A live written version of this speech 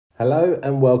Hello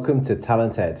and welcome to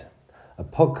Talent Ed, a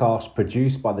podcast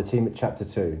produced by the team at Chapter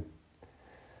 2.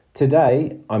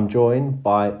 Today, I'm joined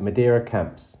by Modiara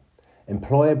Kamps,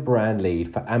 Employer Brand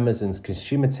Lead for Amazon's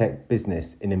consumer tech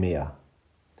business in EMEA.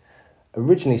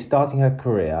 Originally starting her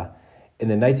career in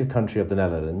the native country of the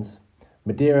Netherlands,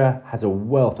 Modiara has a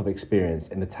wealth of experience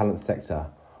in the talent sector,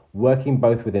 working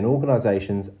both within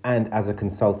organisations and as a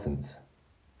consultant.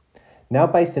 Now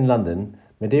based in London,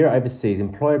 Modiara oversees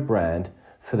employer brand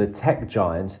for the tech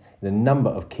giant in a number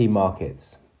of key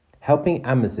markets, helping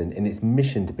Amazon in its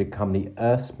mission to become the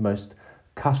Earth's most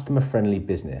customer-friendly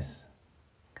business.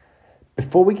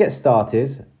 Before we get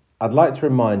started, I'd like to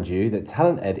remind you that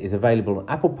Talent Ed is available on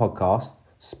Apple Podcasts,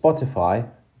 Spotify,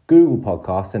 Google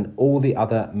Podcasts, and all the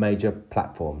other major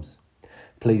platforms.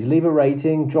 Please leave a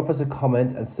rating, drop us a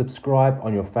comment, and subscribe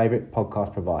on your favourite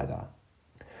podcast provider.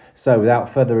 So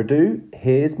without further ado,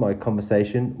 here's my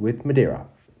conversation with Modiara.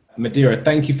 Modiara,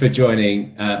 thank you for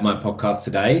joining my podcast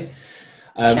today.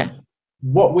 Sure.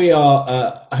 What we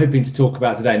are hoping to talk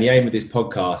about today, and the aim of this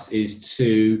podcast, is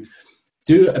to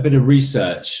do a bit of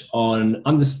research on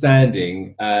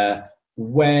understanding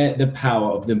where the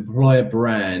power of the employer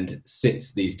brand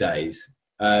sits these days.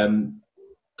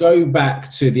 Go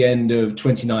back to the end of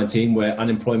 2019, where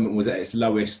unemployment was at its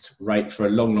lowest rate for a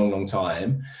long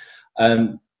time.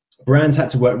 Brands had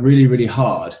to work really, really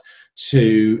hard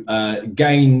to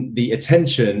gain the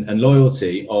attention and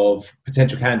loyalty of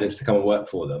potential candidates to come and work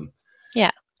for them.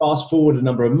 Yeah. Fast forward a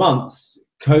number of months,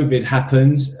 COVID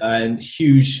happened and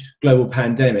huge global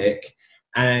pandemic.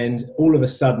 And all of a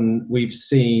sudden we've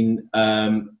seen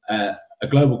a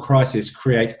global crisis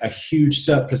create a huge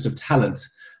surplus of talent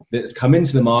that's come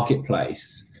into the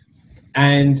marketplace.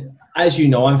 And as you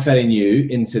know, I'm fairly new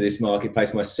into this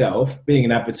marketplace myself, being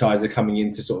an advertiser coming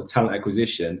into sort of talent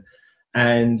acquisition.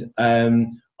 And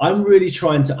I'm really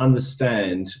trying to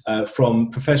understand from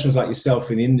professionals like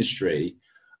yourself in the industry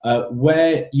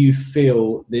where you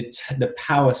feel the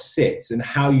power sits and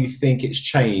how you think it's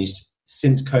changed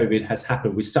since COVID has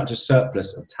happened with such a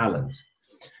surplus of talent.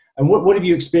 And what have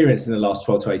you experienced in the last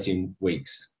 12 to 18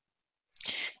 weeks?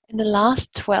 In the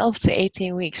last 12 to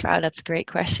 18 weeks, wow, that's a great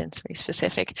question. It's very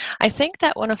specific. I think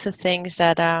that one of the things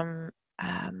that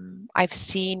I've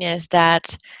seen is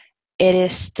that it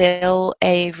is still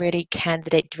a really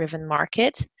candidate-driven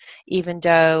market, even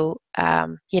though,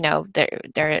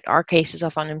 there are cases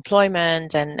of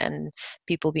unemployment and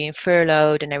people being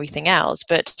furloughed and everything else.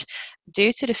 But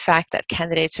due to the fact that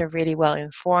candidates are really well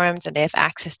informed and they have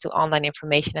access to online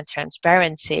information and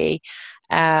transparency,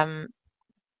 and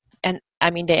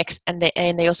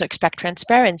they also expect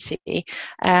transparency.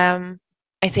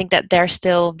 I think that they're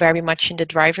still very much in the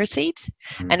driver's seat,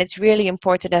 and it's really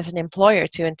important as an employer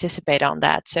to anticipate on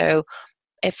that. So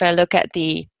if I look at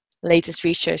the latest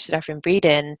research that I've been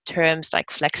reading, terms like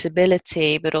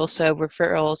flexibility, but also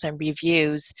referrals and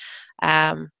reviews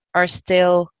are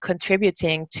still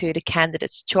contributing to the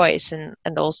candidate's choice and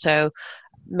also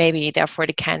maybe therefore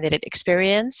the candidate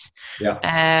experience.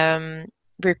 Yeah.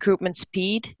 Recruitment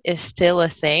speed is still a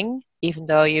thing, even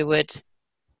though you would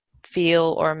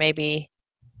feel or maybe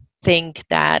think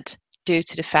that due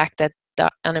to the fact that the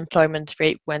unemployment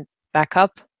rate went back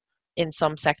up in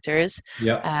some sectors,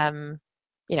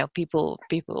 people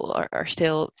are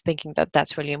still thinking that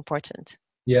that's really important.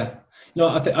 Yeah, no,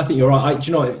 I think you're right.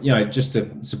 Just to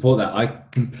support that, I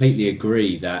completely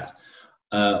agree that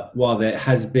while there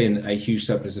has been a huge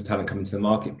surplus of talent coming to the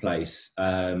marketplace,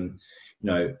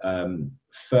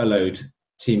 furloughed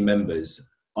team members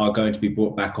are going to be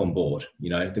brought back on board.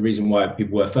 The reason why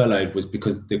people were furloughed was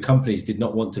because the companies did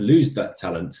not want to lose that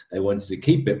talent. They wanted to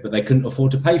keep it, but they couldn't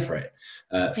afford to pay for it,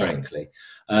 frankly.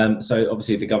 So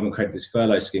obviously the government created this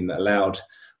furlough scheme that allowed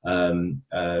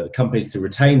companies to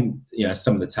retain,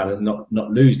 some of the talent, and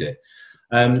not lose it.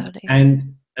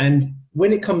 And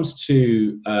when it comes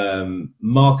to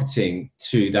marketing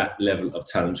to that level of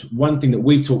talent, one thing that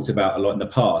we've talked about a lot in the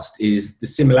past is the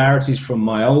similarities from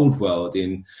my old world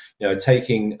in,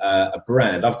 taking a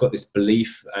brand. I've got this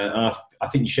belief, and I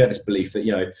think you share this belief,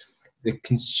 that, the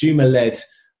consumer-led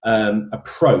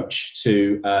approach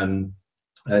to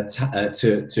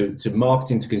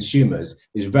marketing to consumers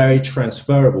is very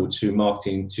transferable to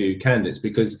marketing to candidates,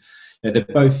 because they're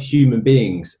both human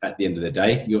beings at the end of the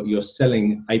day. You're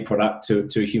selling a product to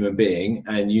a human being,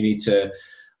 and you need to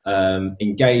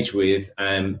engage with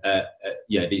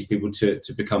these people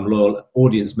to become loyal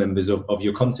audience members of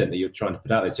your content that you're trying to put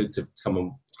out there to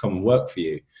come and work for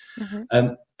you.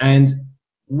 Mm-hmm. And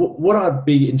what I'd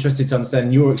be interested to understand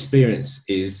in your experience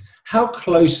is how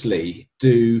closely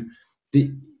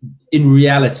in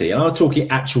reality, and I'm talking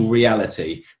actual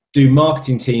reality, do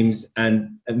marketing teams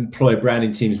and employer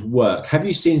branding teams work? Have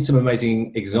you seen some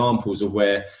amazing examples of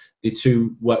where the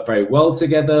two work very well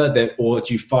together, or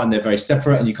do you find they're very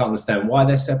separate and you can't understand why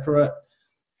they're separate?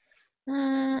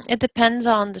 It depends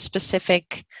on the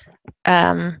specific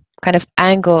kind of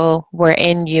angle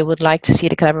wherein you would like to see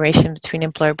the collaboration between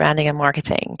employer branding and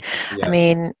marketing. Yeah. I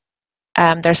mean,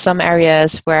 there's some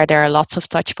areas where there are lots of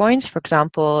touch points. For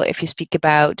example, if you speak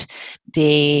about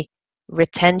the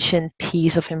retention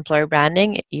piece of employer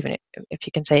branding, even if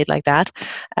you can say it like that,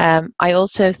 I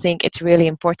also think it's really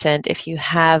important if you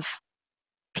have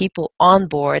people on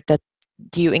board that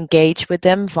you engage with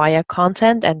them via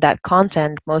content, and that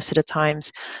content most of the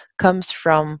times comes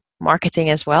from marketing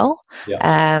as well,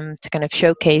 to kind of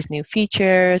showcase new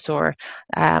features or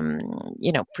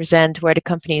present where the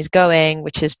company is going,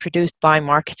 which is produced by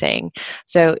marketing.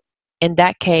 So in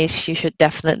that case, you should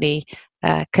definitely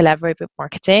collaborate with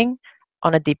marketing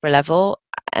on a deeper level.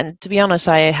 And to be honest,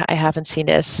 I haven't seen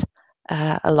this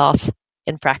a lot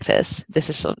in practice. This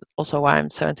is also why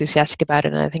I'm so enthusiastic about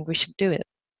it, and I think we should do it.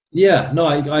 Yeah, no,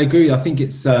 I agree. I think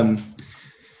it's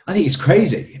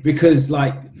crazy because,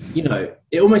 like,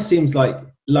 it almost seems like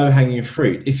low-hanging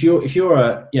fruit. If you're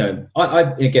I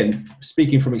again,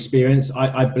 speaking from experience,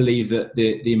 I believe that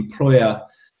the employer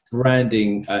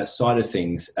branding side of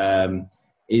things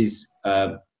is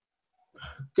going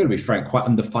to be frank, quite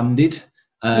underfunded.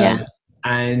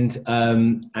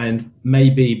 And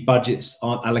maybe budgets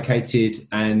aren't allocated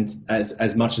and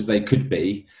as much as they could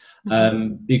be,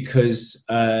 because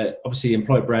obviously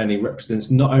employer branding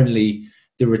represents not only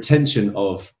the retention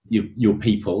of your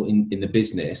people in the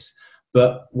business,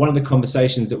 but one of the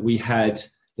conversations that we had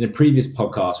in a previous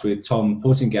podcast with Tom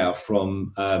Portingale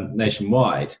from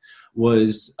Nationwide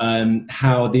was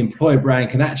how the employer brand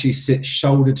can actually sit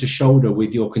shoulder to shoulder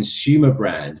with your consumer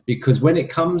brand, because when it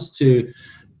comes to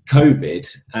COVID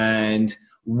and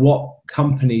what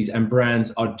companies and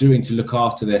brands are doing to look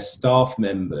after their staff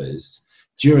members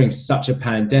during such a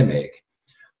pandemic,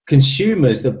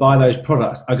 consumers that buy those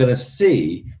products are going to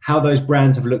see how those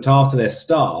brands have looked after their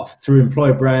staff through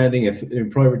employer branding,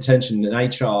 employee retention and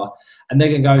HR, and they're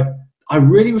going to go, I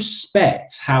really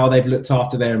respect how they've looked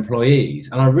after their employees,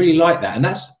 and I really like that. And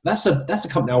that's a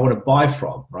company I want to buy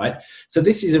from, right? So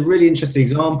this is a really interesting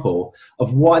example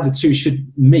of why the two should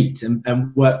meet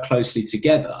and work closely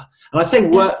together. And I say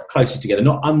work closely together,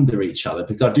 not under each other,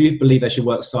 because I do believe they should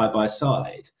work side by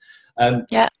side.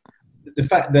 The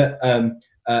fact that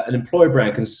an employer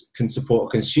brand can support a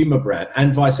consumer brand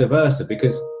and vice versa,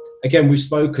 because again, we've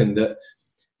spoken that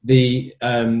the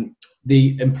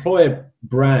employer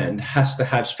brand has to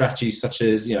have strategies such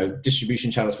as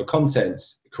distribution channels for content,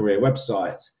 career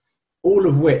websites, all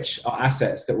of which are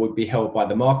assets that would be held by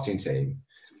the marketing team.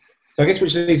 So I guess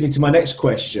which leads me to my next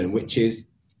question, which is,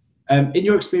 in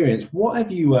your experience, what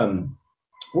have you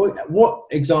what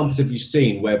examples have you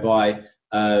seen whereby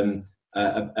an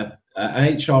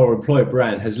HR or employer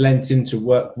brand has lent in to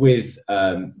work with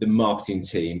the marketing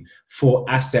team for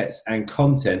assets and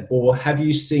content, or have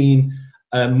you seen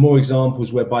more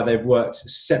examples whereby they've worked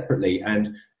separately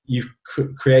and you've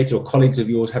created, or colleagues of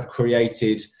yours have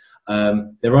created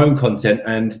their own content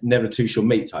and never two shall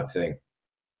meet type thing?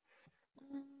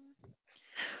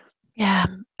 Yeah,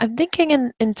 I'm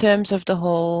thinking in terms of the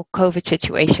whole COVID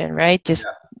situation, right? Just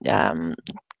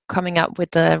coming up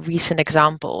with a recent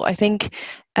example. I think,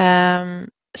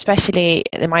 especially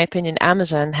in my opinion,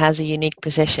 Amazon has a unique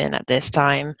position at this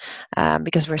time,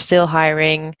 because we're still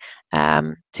hiring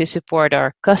to support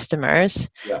our customers,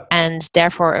 and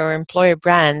therefore our employer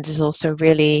brand is also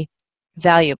really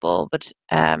valuable. But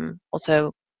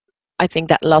also, I think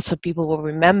that lots of people will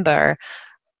remember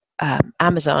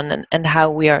Amazon and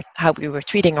how we were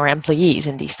treating our employees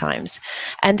in these times.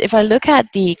 And if I look at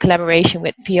the collaboration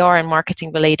with PR and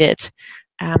marketing related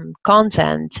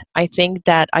content, I think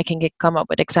that I can come up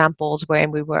with examples where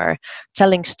we were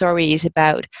telling stories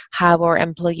about how our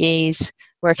employees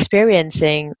were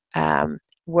experiencing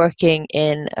working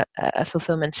in a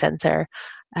fulfillment center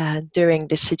during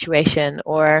this situation,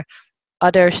 or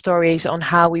other stories on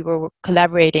how we were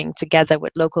collaborating together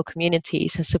with local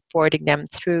communities and supporting them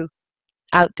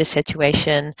throughout this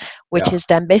situation, which is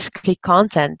then basically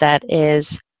content that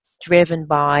is driven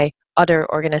by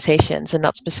other organizations and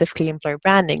not specifically employer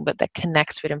branding, but that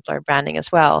connects with employer branding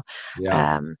as well.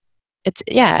 As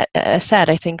said,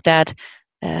 I think that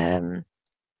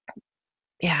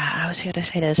how should I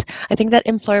say this? I think that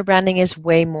employer branding is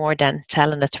way more than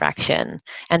talent attraction,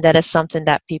 and that is something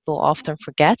that people often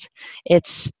forget.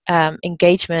 It's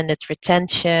engagement, it's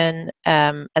retention,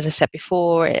 as I said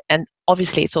before, and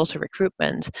obviously it's also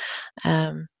recruitment.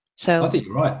 So I think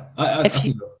you're right.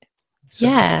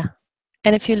 Yeah.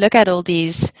 And if you look at all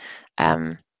these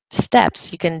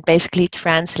steps, you can basically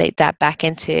translate that back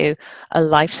into a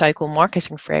life cycle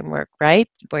marketing framework, right?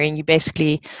 Wherein you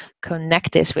basically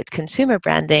connect this with consumer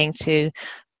branding to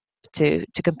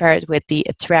compare it with the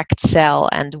attract, sell,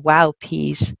 and wow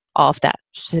piece of that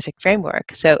specific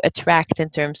framework. So attract in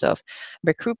terms of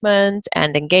recruitment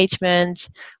and engagement,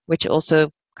 which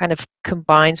also kind of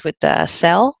combines with the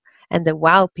sell. And the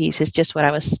wow piece is just what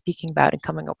I was speaking about and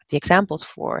coming up with the examples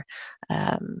for,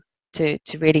 to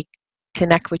really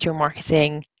connect with your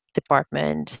marketing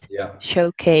department, Yeah.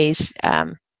 showcase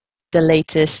the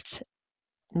latest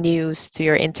news to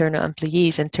your internal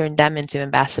employees and turn them into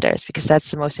ambassadors, because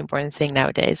that's the most important thing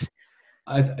nowadays.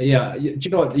 Yeah. Do you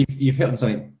know what? You've hit on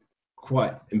something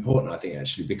quite important, I think,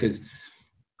 actually, because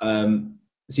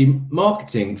see,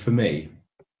 marketing for me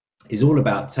is all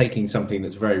about taking something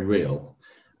that's very real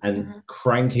and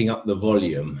cranking up the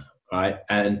volume, right?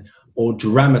 And or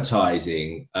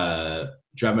dramatizing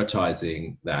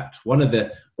that. One of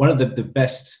the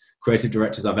best creative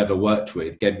directors I've ever worked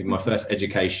with gave me my first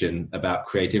education about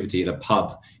creativity in a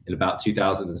pub in about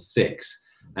 2006.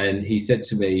 And he said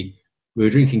to me, we were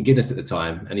drinking Guinness at the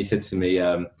time, and he said to me,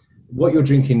 what you're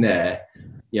drinking there,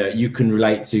 you can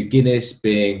relate to Guinness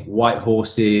being white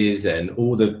horses and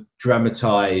all the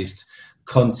dramatized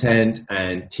content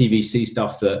and TVC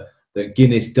stuff that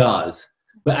Guinness does.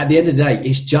 But at the end of the day,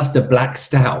 it's just a black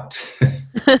stout.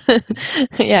 So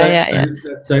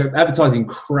advertising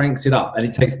cranks it up, and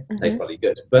it tastes bloody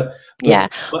good. But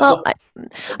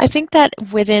I think that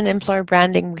within employer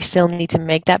branding, we still need to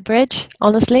make that bridge,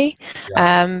 honestly.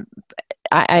 Yeah.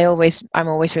 I'm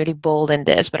always really bold in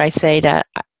this, but I say that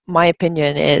my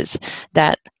opinion is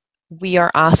that we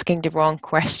are asking the wrong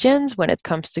questions when it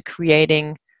comes to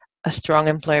creating a strong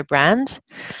employer brand,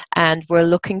 and we're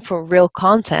looking for real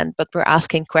content, but we're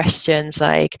asking questions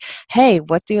like, hey,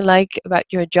 what do you like about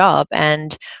your job,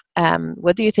 and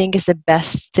what do you think is the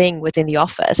best thing within the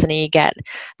office? And then you get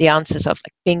the answers of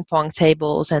like ping pong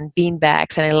tables and bean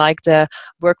bags, and I like the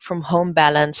work from home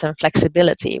balance and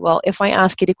flexibility. Well, if I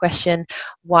ask you the question,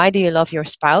 why do you love your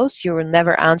spouse, you will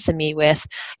never answer me with,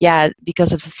 yeah,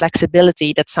 because of the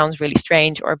flexibility. That sounds really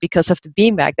strange. Or because of the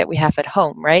bean bag that we have at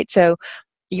home, right? So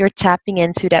you're tapping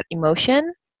into that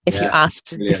emotion if you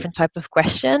ask a different type of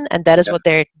question, and that is what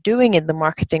they're doing in the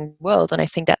marketing world. And I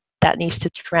think that needs to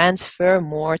transfer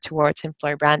more towards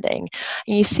employer branding.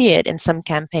 And you see it in some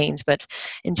campaigns, but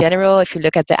in general, if you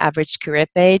look at the average career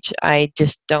page, I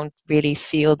just don't really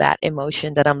feel that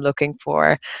emotion that I'm looking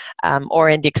for, or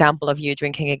in the example of you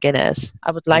drinking a Guinness.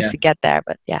 I would like to get there,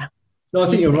 but yeah. No, I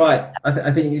think you're right.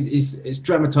 I think it's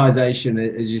dramatization,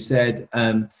 as you said.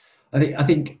 I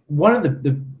think one of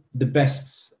the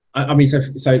best. I mean,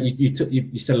 so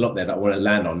you said a lot there that I want to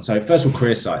land on. So first of all,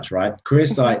 career sites, right? Career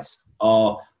sites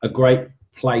are a great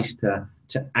place to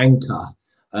anchor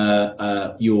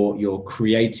your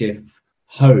creative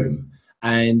home.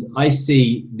 And I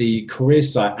see the career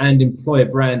site and employer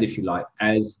brand, if you like,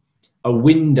 as a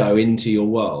window into your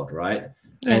world, right?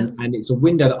 Yeah. And it's a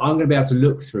window that I'm going to be able to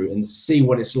look through and see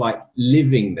what it's like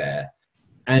living there.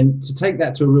 And to take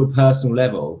that to a real personal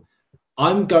level,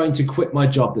 I'm going to quit my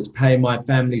job that's paying my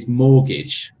family's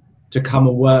mortgage to come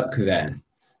and work there.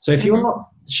 So if you're not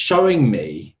showing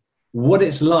me what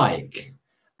it's like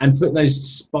and putting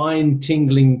those spine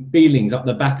tingling feelings up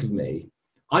the back of me,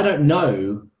 I don't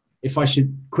know if I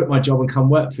should quit my job and come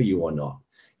work for you or not.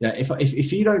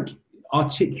 If you don't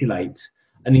articulate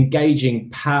an engaging,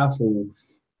 powerful,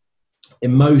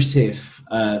 emotive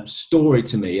story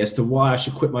to me as to why I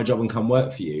should quit my job and come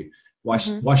work for you, why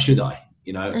should I?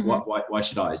 Why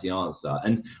should I is the answer.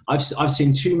 And I've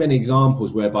seen too many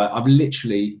examples whereby I've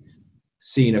literally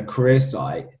seen a career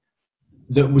site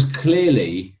that was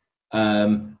clearly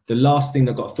the last thing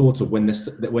that got thought of when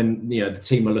the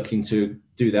team are looking to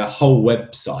do their whole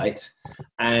website,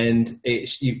 and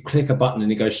you click a button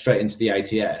and it goes straight into the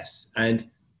ATS. And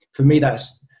for me,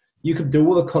 you could do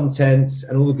all the content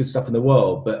and all the good stuff in the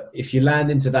world, but if you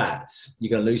land into that, you're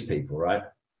going to lose people, right?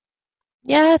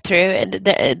 Yeah, true. And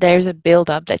there's a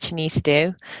build-up that you need to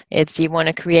do. It's you want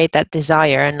to create that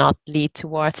desire and not lead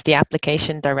towards the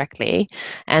application directly.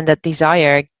 And that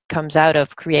desire comes out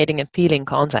of creating appealing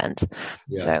content.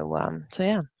 Yeah. So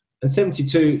yeah. And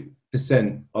 72%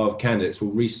 of candidates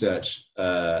will research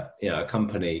a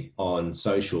company on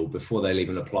social before they'll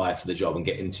even apply for the job and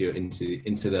get into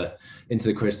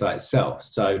the career site itself.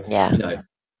 So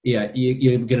you're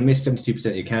going to miss 72%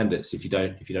 of your candidates if you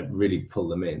don't really pull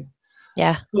them in.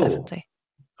 Yeah, cool. Definitely.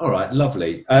 All right,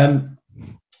 lovely.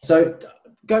 So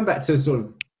going back to sort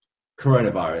of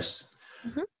coronavirus,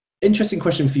 interesting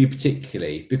question for you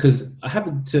particularly, because I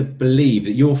happen to believe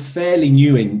that you're fairly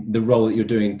new in the role that you're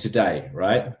doing today,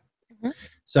 right? Mhm.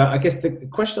 So I guess the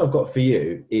question I've got for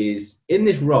you is, in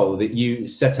this role that you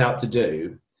set out to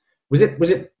do, was it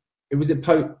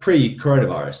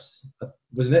pre-coronavirus,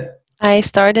 wasn't it? I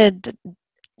started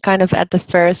kind of at the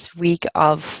first week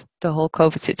of the whole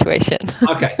COVID situation.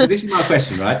 Okay, so this is my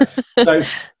question, right?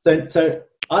 So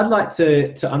I'd like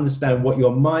to understand what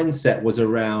your mindset was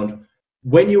around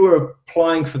when you were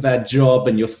applying for that job,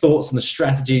 and your thoughts on the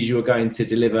strategies you were going to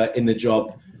deliver in the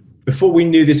job before we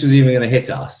knew this was even going to hit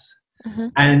us,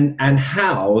 Mhm. and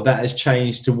how that has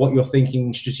changed to what you're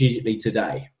thinking strategically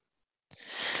today.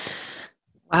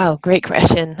 Wow, great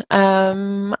question.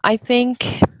 I think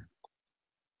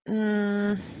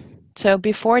mm, so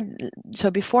before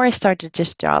before I started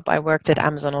this job, I worked at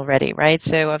Amazon already, right?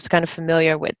 So I was kind of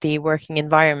familiar with the working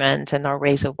environment and our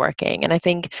ways of working. And I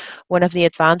think one of the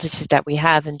advantages that we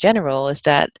have in general is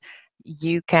that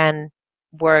you can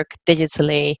work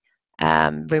digitally,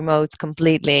 remote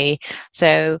completely.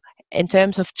 So in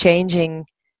terms of changing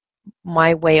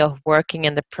my way of working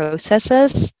and the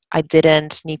processes, I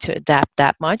didn't need to adapt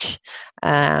that much.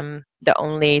 The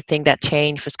only thing that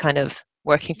changed was kind of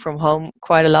working from home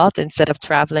quite a lot instead of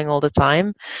traveling all the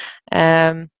time.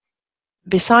 Um,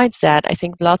 Besides that, I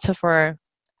think lots of our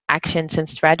actions and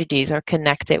strategies are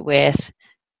connected with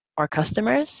our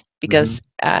customers, Mm-hmm. because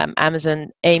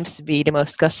Amazon aims to be the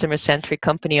most customer centric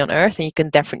company on earth, and you can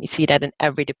definitely see that in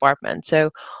every department. So,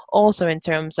 also in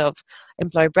terms of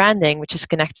employer branding, which is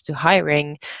connected to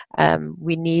hiring,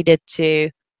 we needed to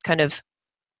kind of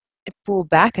pull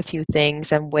back a few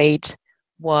things and wait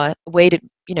what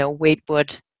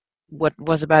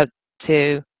was about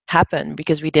to happen,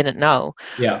 because we didn't know.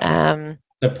 Yeah. Um,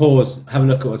 So pause, have a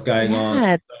look at what's going on.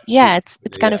 yeah, Don't shoot. yeah,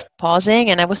 it's kind Yeah. of pausing,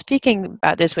 and I was speaking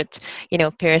about this with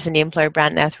peers in the employer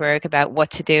brand network about what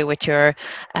to do with your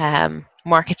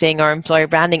marketing or employer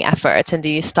branding efforts, and do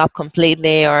you stop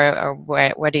completely, or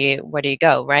where do you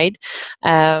go, right?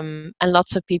 And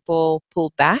lots of people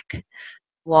pulled back,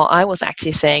 while I was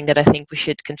actually saying that I think we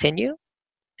should continue,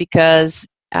 because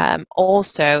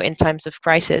also in times of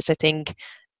crisis, I think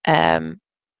um,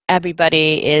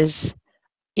 everybody is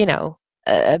you know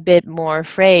a bit more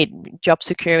afraid. Job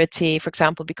security, for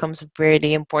example, becomes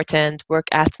really important. Work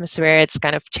atmosphere, it's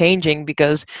kind of changing,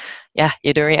 because yeah,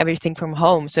 you're doing everything from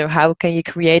home, so how can you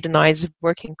create a nice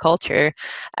working culture?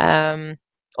 um,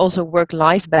 Also, work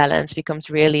life balance becomes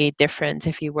really different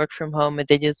if you work from home and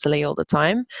digitally all the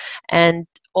time. And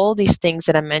all these things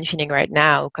that I'm mentioning right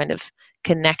now kind of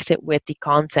connect it with the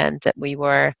content that we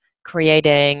were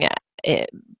creating, uh,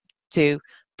 to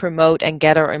promote and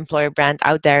get our employer brand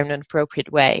out there in an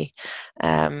appropriate way.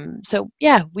 So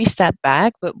yeah, we stepped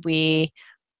back, but we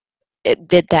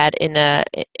did that in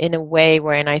a way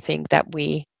wherein I think that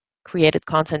we created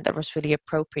content that was really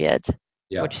appropriate for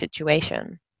the Yeah.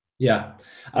 situation. Yeah,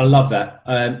 I love that.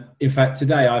 In fact,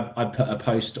 today I put a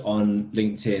post on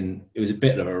LinkedIn. It was a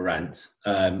bit of a rant,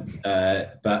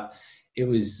 but it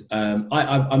was.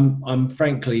 I'm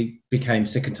frankly became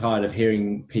sick and tired of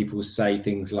hearing people say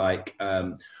things like,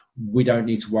 "We don't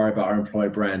need to worry about our employer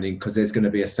branding because there's going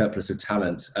to be a surplus of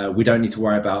talent. We don't need to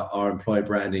worry about our employer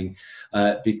branding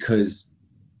because."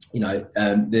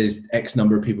 There's X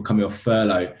number of people coming off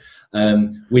furlough.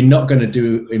 We're not going to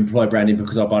do employer branding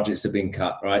because our budgets have been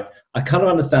cut, right? I kind of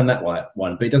understand that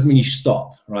one, but it doesn't mean you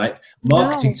stop, right?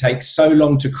 Marketing No. takes so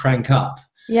long to crank up.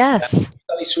 Yes, You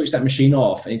suddenly switch that machine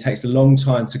off, and it takes a long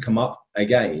time to come up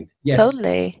again. Yes,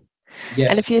 totally.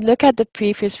 And if yes, you look at the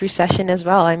previous recession as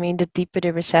well, I mean, the deeper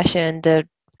the recession, the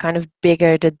kind of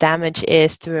bigger the damage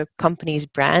is to a company's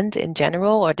brand in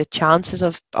general, or the chances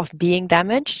of being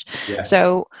damaged. yes,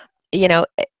 So,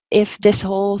 if this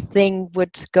whole thing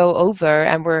would go over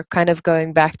and we're kind of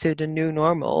going back to the new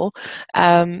normal,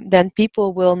 then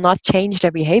people will not change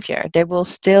their behavior. They will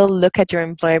still look at your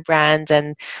employer brand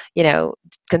and, you know,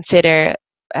 consider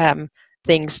um,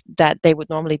 things that they would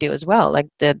normally do as well, like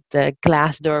the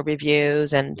Glassdoor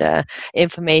reviews and the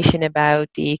information about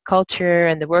the culture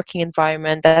and the working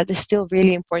environment. That is still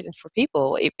really important for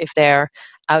people if they're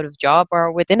out of job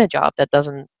or within a job. That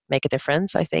doesn't make a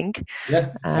difference, I think.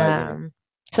 yeah. I agree.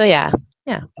 So yeah,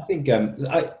 yeah. I think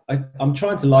I'm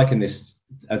trying to liken this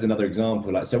as another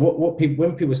example. Like, so what people,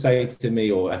 when people say to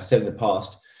me, or have said in the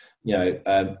past,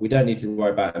 we don't need to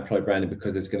worry about employee branding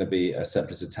because there's going to be a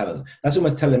surplus of talent. That's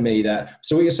almost telling me that.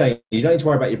 So what you're saying, you don't need to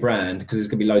worry about your brand because there's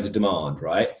going to be loads of demand,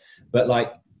 right? But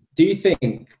like, do you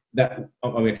think that, I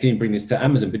mean, I can even bring this to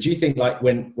Amazon, but do you think like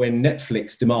when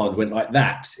Netflix demand went like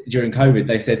that during COVID,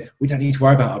 they said, we don't need to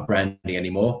worry about our branding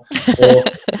anymore? Or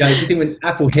do you think when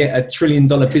Apple hit $1 trillion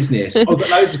business, oh, we've got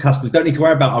loads of customers, don't need to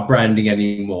worry about our branding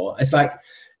anymore? It's like,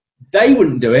 they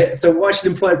wouldn't do it. So why should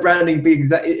employer branding be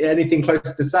anything close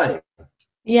to the same?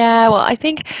 Yeah, well, I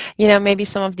think, maybe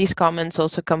some of these comments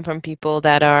also come from people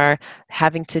that are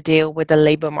having to deal with the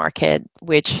labor market,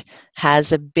 which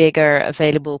has a bigger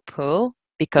available pool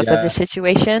because of the Yeah,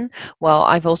 situation. Well,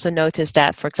 I've also noticed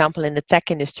that, for example, in the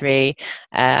tech industry,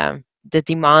 the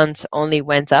demand only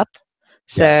went up.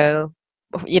 yeah,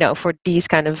 So, for these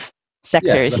kind of yeah, for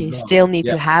sectors, those you roles. still need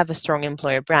Yeah, to have a strong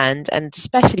employer brand, and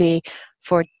especially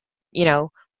for,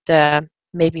 the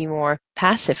maybe more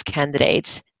passive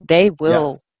candidates, they yeah,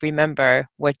 will remember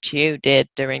what you did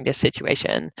during this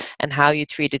situation and how you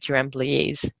treated your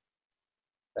employees.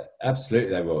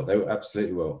 absolutely. They will. They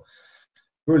absolutely will.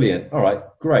 Brilliant. All right,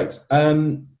 great.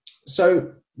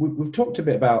 So we've talked a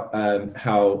bit about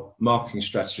how marketing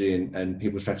strategy and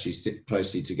people strategy sit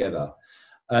closely together.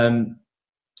 Um,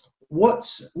 what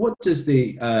does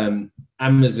the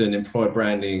Amazon employer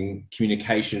branding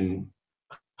communication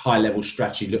high level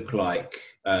strategy look like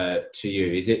to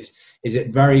you? Is it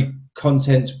very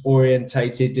content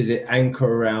orientated? Does it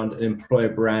anchor around an employer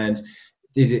brand?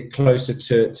 Is it closer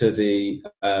to the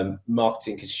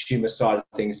marketing consumer side of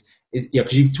things?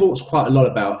 Because you've talked quite a lot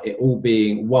about it all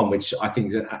being one, which I think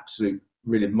is an absolute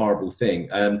really admirable thing.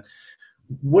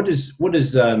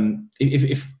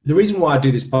 If the reason why I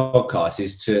do this podcast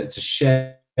is to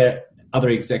share other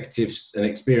executives and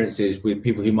experiences with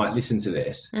people who might listen to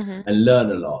this and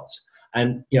learn a lot.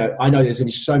 And I know there's going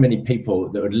to be so many people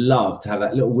that would love to have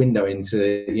that little window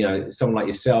into someone like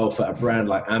yourself at a brand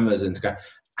like Amazon to go,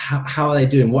 how are they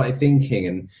doing, what are they thinking,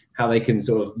 and how they can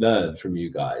sort of learn from you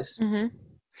guys.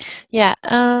 Yeah,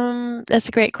 that's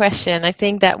a great question. I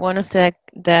think that one of the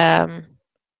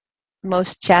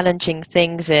most challenging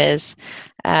things is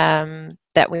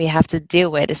that we have to deal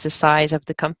with is the size of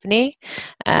the company.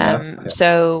 Okay.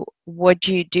 So what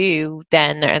you do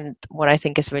then, and what I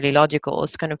think is really logical,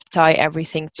 is kind of tie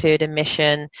everything to the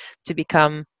mission to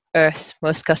become Earth's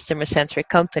most customer-centric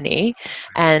company,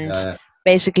 and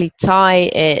basically tie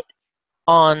it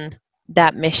on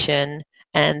that mission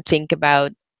and think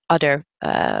about other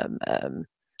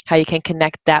how you can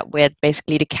connect that with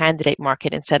basically the candidate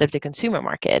market instead of the consumer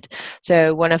market.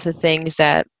 So one of the things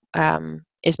that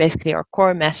is basically our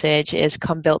core message is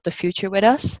come build the future with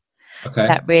us. Okay.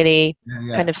 That really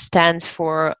kind of stands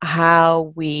for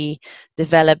how we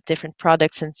develop different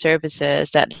products and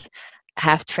services that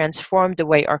have transformed the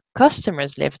way our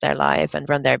customers live their life and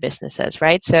run their businesses,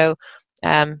 right? So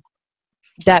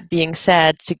that being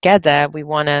said, together we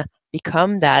want to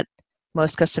become that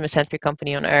most customer-centric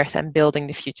company on earth and building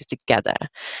the future together.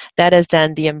 That is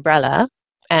then the umbrella,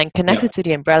 and connected to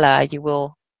the umbrella you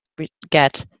will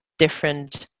get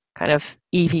different kind of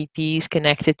EVPs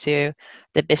connected to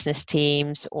the business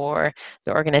teams or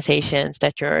the organizations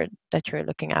that you're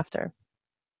looking after.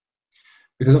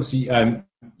 Because obviously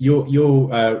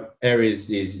your areas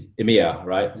is EMEA,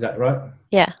 right? Is that right?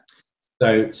 Yeah.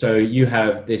 So you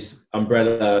have this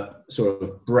umbrella sort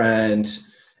of brand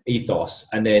ethos,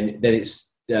 and then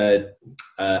it's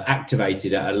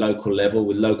activated at a local level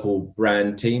with local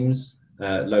brand teams,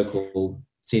 local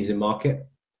teams in market.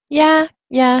 Yeah,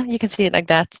 you can see it like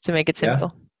that to make it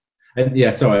simple.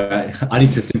 And sorry, I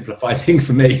need to simplify things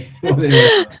for me.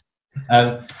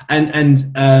 And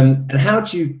how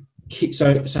do you keep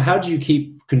how do you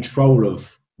keep control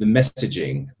of the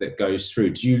messaging that goes through?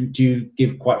 Do you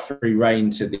give quite free rein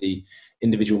to the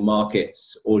individual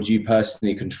markets, or do you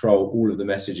personally control all of the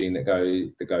messaging that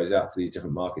goes out to these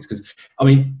different markets? Because I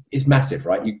mean, it's massive,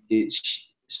 right? It's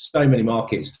so many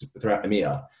markets throughout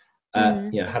EMEA.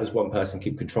 How does one person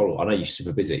keep control? I know you're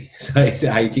super busy, so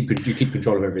how you keep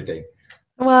control of everything?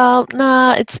 Well,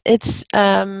 no, it's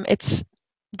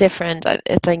different. I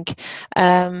think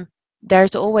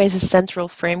there's always a central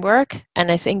framework,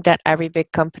 and I think that every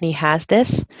big company has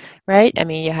this, right? I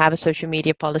mean, you have a social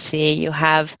media policy, you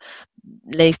have,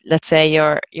 let's say,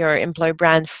 your employee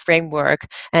brand framework,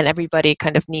 and everybody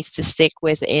kind of needs to stick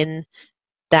within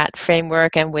that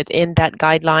framework and within that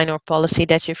guideline or policy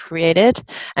that you've created.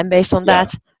 And based on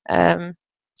that,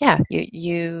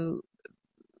 you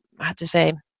have to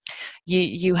say,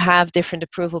 you have different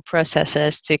approval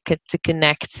processes to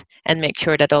connect and make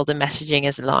sure that all the messaging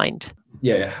is aligned.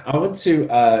 Yeah, I want to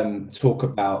talk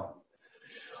about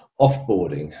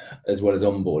offboarding as well as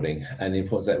onboarding and the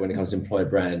importance of that when it comes to employer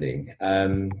branding.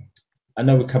 I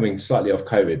know we're coming slightly off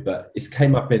COVID, but this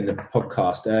came up in the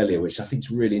podcast earlier, which I think is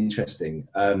really interesting.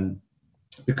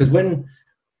 Because when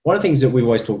one of the things that we've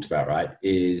always talked about, right,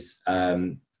 is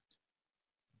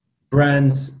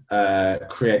brands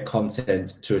create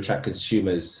content to attract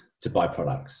consumers to buy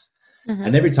products. Mm-hmm.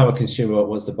 And every time a consumer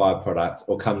wants to buy a product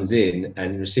or comes in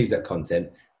and receives that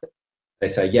content, they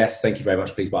say, yes, thank you very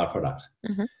much, please buy a product.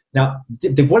 Mm-hmm. Now,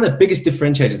 one of the biggest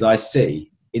differentiators I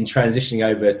see in transitioning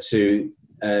over to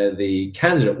the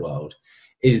candidate world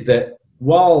is that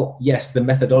while, yes, the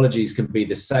methodologies can be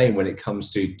the same when it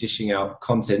comes to dishing out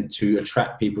content to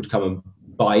attract people to come and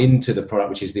buy into the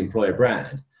product, which is the employer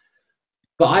brand,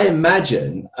 but I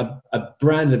imagine a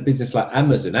brand, a business like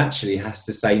Amazon actually has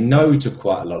to say no to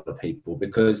quite a lot of people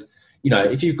because, you know,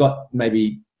 if you've got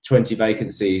maybe 20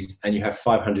 vacancies and you have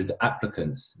 500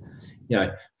 applicants, you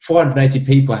know, 480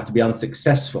 people have to be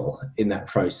unsuccessful in that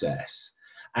process.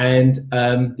 And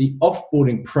the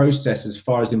offboarding process, as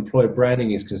far as employer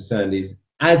branding is concerned, is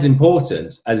as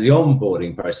important as the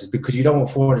onboarding process because you don't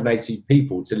want 480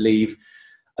 people to leave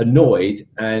annoyed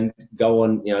and go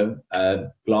on, you know,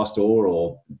 Glassdoor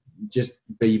or just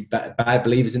be bad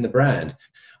believers in the brand.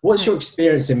 What's your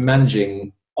experience in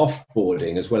managing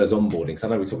offboarding as well as onboarding? Because I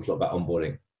know we talked a lot about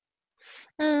onboarding.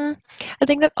 I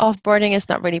think that offboarding is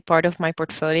not really part of my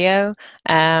portfolio.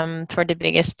 For the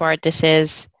biggest part, this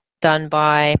is done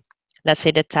by, let's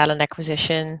say, the talent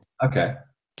acquisition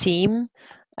team.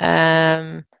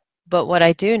 But what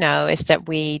I do know is that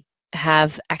we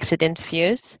have exit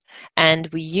interviews and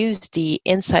we use the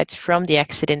insights from the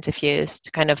exit interviews to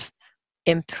kind of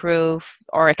improve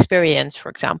our experience, for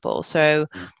example. So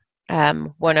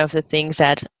one of the things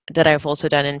that I've also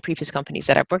done in previous companies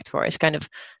that I've worked for is kind of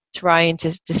trying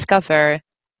to discover,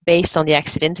 based on the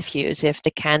exit interviews, if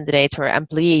the candidates or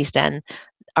employees then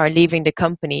are leaving the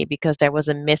company because there was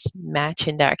a mismatch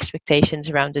in their expectations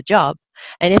around the job.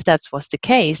 And if that was the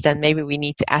case, then maybe we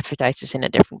need to advertise this in a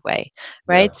different way,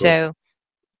 right? Yeah, so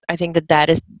I think that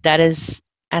is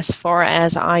as far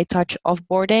as I touch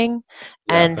offboarding.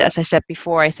 Yeah, and as I said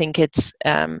before, I think it's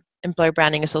employer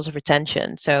branding is also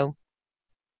retention. So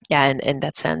yeah, in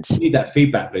that sense. You need that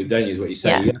feedback loop, don't you, is what you say.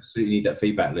 Yeah. You absolutely need that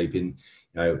feedback loop in,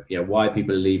 you know, why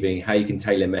people are leaving, how you can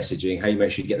tailor messaging, how you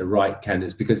make sure you get the right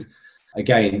candidates. Because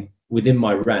again, within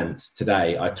my rant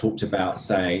today, I talked about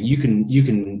saying you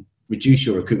can reduce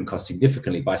your recruitment costs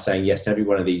significantly by saying yes to every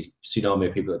one of these tsunami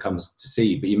of people that comes to see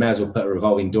you, but you may as well put a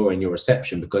revolving door in your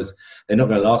reception because they're not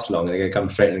going to last long and they're going to come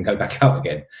straight in and go back out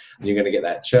again. And you're going to get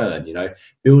that churn, you know,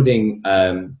 building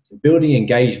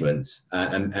engagement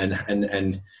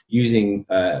and using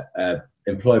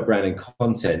employer branding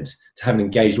content to have an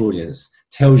engaged audience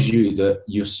tells you that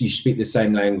you speak the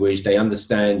same language, they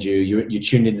understand you, you're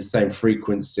tuned in the same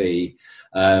frequency,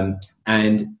 and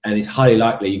it's highly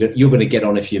likely you're going to get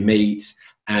on if you meet,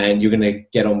 and you're going to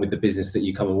get on with the business that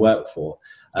you come and work for.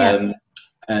 So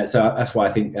that's why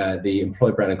I think the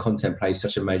employer brand and content plays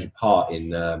such a major part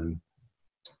in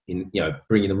you know,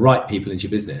 bringing the right people into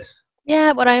your business.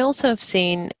 Yeah, what I also have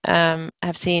seen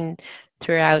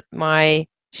throughout my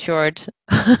short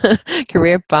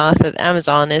career path at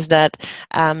Amazon is that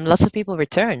lots of people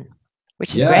return,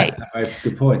 which is great.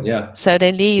 Good point. Yeah. So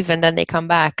they leave and then they come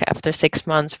back after 6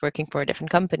 months working for a different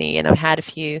company. And I've had a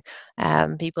few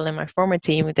people in my former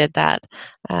team who did that.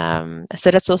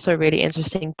 So that's also a really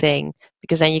interesting thing,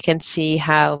 because then you can see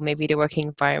how maybe the working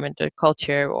environment or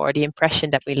culture or the impression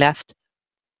that we left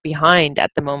behind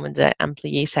at the moment the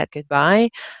employee said goodbye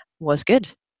was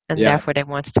good, and therefore they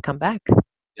wanted to come back.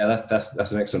 Yeah,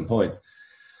 that's an excellent point.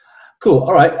 Cool.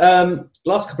 All right.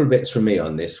 Last couple of bits from me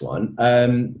on this one.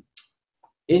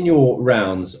 In your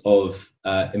rounds of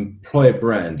employer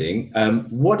branding,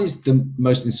 what is the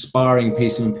most inspiring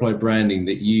piece of employer branding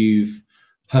that you've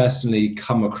personally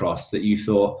come across that you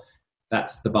thought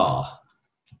that's the bar?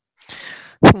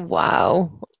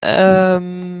 Wow.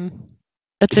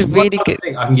 That's a really good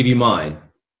thing. I can give you mine.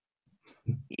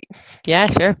 Yeah,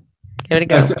 sure. Give it a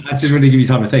go. I just really give you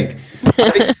time to think. I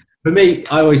think for me,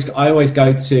 I always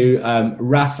go to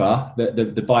Rafa,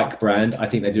 the bike brand. I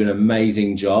think they do an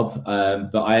amazing job.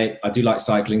 But I do like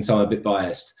cycling, so I'm a bit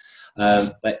biased.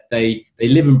 But they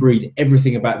live and breathe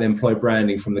everything about their employer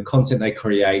branding, from the content they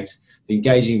create, the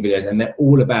engaging videos, and they're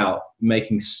all about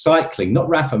making cycling, not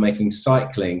Rafa, making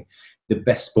cycling the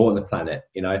best sport on the planet,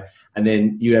 you know. And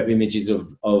then you have images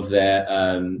of their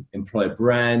employer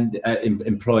brand, have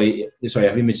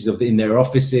images of in their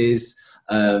offices,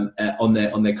 on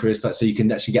their career site, so you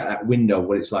can actually get that window of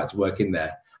what it's like to work in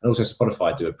there. And also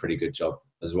Spotify do a pretty good job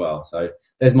as well. So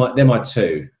they're my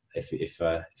two. If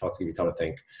I was to give you time to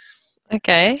think.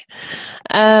 Okay,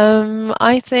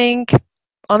 I think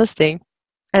honesty.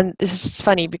 And this is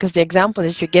funny because the example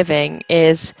that you're giving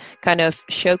is kind of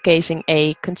showcasing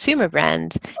a consumer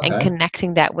brand and Okay.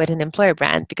 connecting that with an employer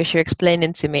brand, because you're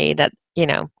explaining to me that, you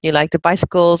know, you like the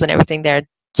bicycles and everything they're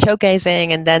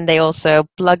showcasing, and then they also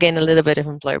plug in a little bit of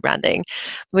employer branding,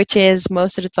 which is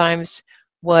most of the times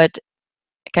what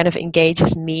kind of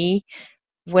engages me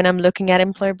when I'm looking at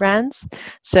employer brands.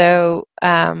 So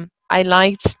I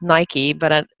liked Nike,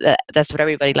 but that's what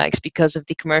everybody likes because of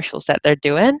the commercials that they're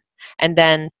doing. And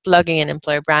then plugging in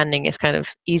employer branding is kind of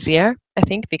easier, I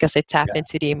think, because they tap Yeah.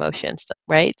 into the emotions,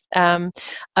 right?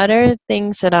 Other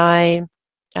things that I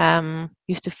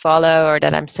used to follow, or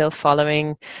that I'm still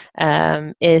following,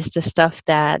 is the stuff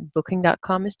that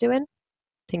Booking.com is doing.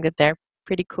 I think that they're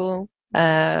pretty cool.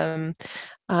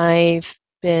 I've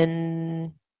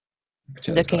been Check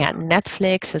those looking guys at out.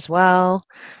 Netflix as well,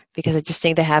 because I just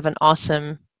think they have an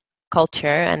awesome culture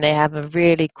and they have a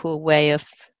really cool way of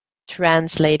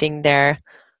translating their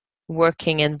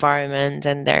working environment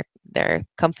and their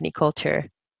company culture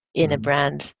in a Mhm.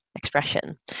 brand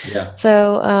expression. Yeah.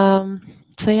 So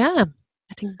yeah,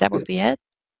 I think that would be it.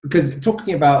 Because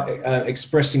talking about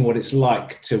expressing what it's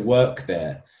like to work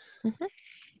there, Hmm.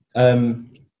 um,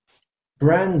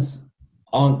 brands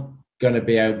aren't going to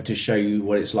be able to show you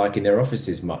what it's like in their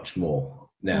offices much more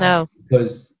now, No,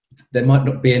 because there might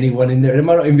not be anyone in there. There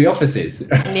might not even be offices.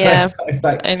 yeah, So it's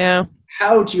like, I know.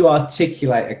 how do you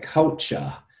articulate a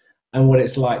culture and what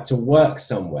it's like to work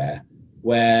somewhere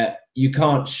where you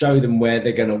can't show them where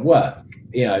they're going to work?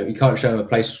 You know, you can't show them a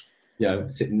place, you know,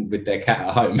 sitting with their cat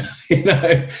at home, you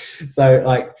know? So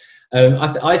like,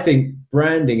 I think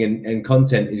branding and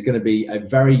content is going to be a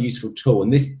very useful tool.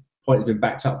 And this point has been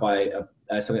backed up by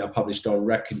something I published on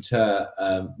Raconteur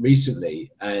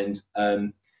recently. And,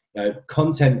 you know,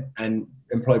 content and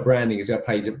employee branding is going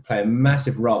to play a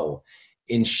massive role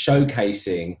in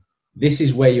showcasing this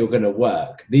is where you're going to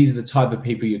work. These are the type of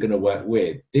people you're going to work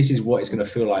with. This is what it's going to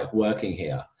feel like working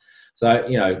here. So,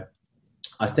 you know,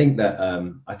 I think that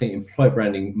I think employer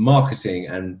branding, marketing,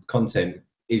 and content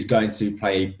is going to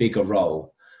play a bigger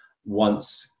role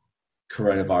once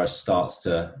coronavirus starts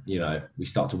to, you know, we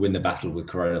start to win the battle with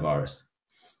coronavirus.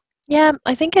 Yeah,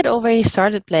 I think it already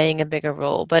started playing a bigger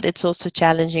role, but it's also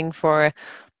challenging for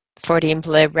the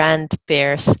employer brand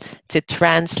peers to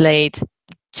translate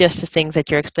just the things that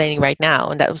you're explaining right now.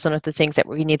 And that was one of the things that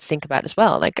we need to think about as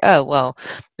well. Like, oh, well,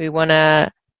 we want to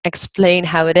explain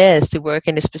how it is to work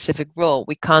in a specific role.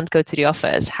 We can't go to the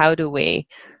office. How do we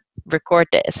record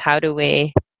this? How do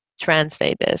we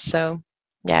translate this? So,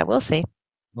 yeah, we'll see.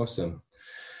 Awesome.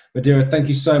 Modiara, thank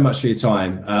you so much for your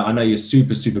time. I know you're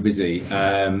super, super busy.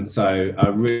 So I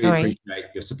really All right.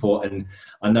 appreciate your support. And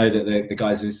I know that the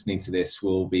guys listening to this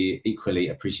will be equally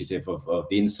appreciative of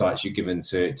the insights you've given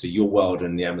to your world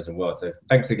and the Amazon world. So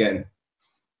thanks again.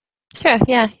 Sure.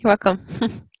 Yeah, you're welcome.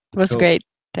 It was Cool. great.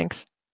 Thanks.